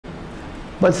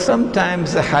But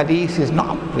sometimes the hadith is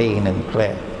not plain and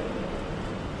clear.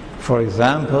 For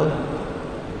example,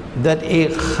 that a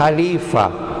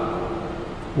khalifa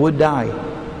would die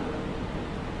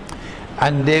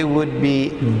and there would be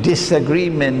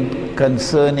disagreement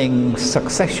concerning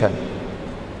succession.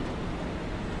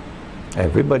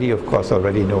 Everybody, of course,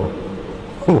 already know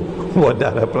what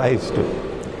that applies to.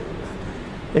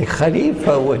 A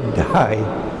khalifa would die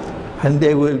and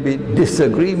there will be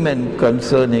disagreement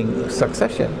concerning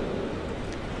succession.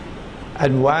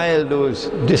 And while those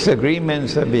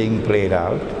disagreements are being played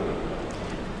out,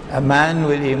 a man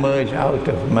will emerge out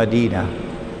of Medina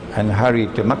and hurry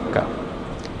to Mecca.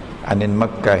 And in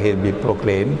Mecca he'll be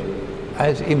proclaimed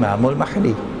as Imam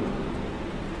al-Mahdi.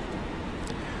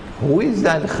 Who is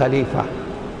that Khalifa?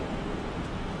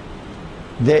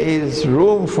 There is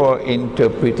room for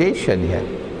interpretation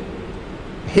here.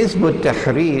 Hizb Ut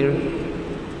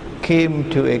Tahrir came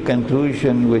to a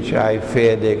conclusion which I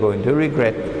fear they're going to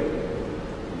regret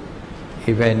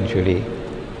eventually,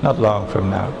 not long from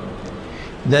now,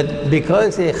 that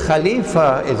because a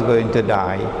Khalifa is going to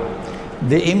die,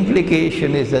 the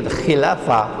implication is that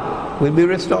khilafah will be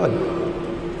restored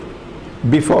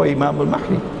before Imam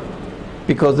al-Mahdi,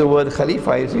 because the word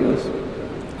Khalifa is used.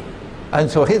 And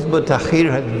so Hizb Ut Tahrir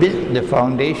has built the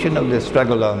foundation of the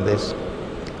struggle on this,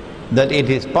 that it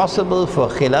is possible for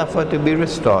khilafah to be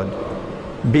restored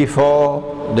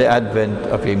before the advent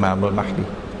of Imam al-Mahdi.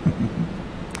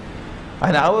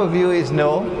 And our view is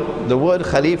no, the word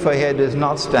Khalifa here does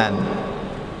not stand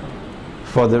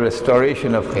for the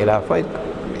restoration of khilafah.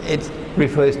 It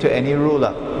refers to any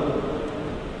ruler.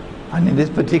 And in this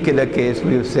particular case,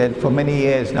 we've said for many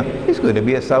years now, he's going to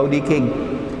be a Saudi king.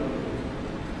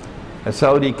 A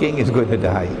Saudi king is going to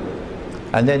die.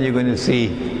 And then you're going to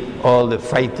see all the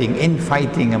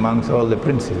infighting amongst all the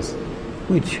princes,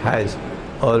 which has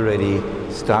already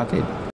started.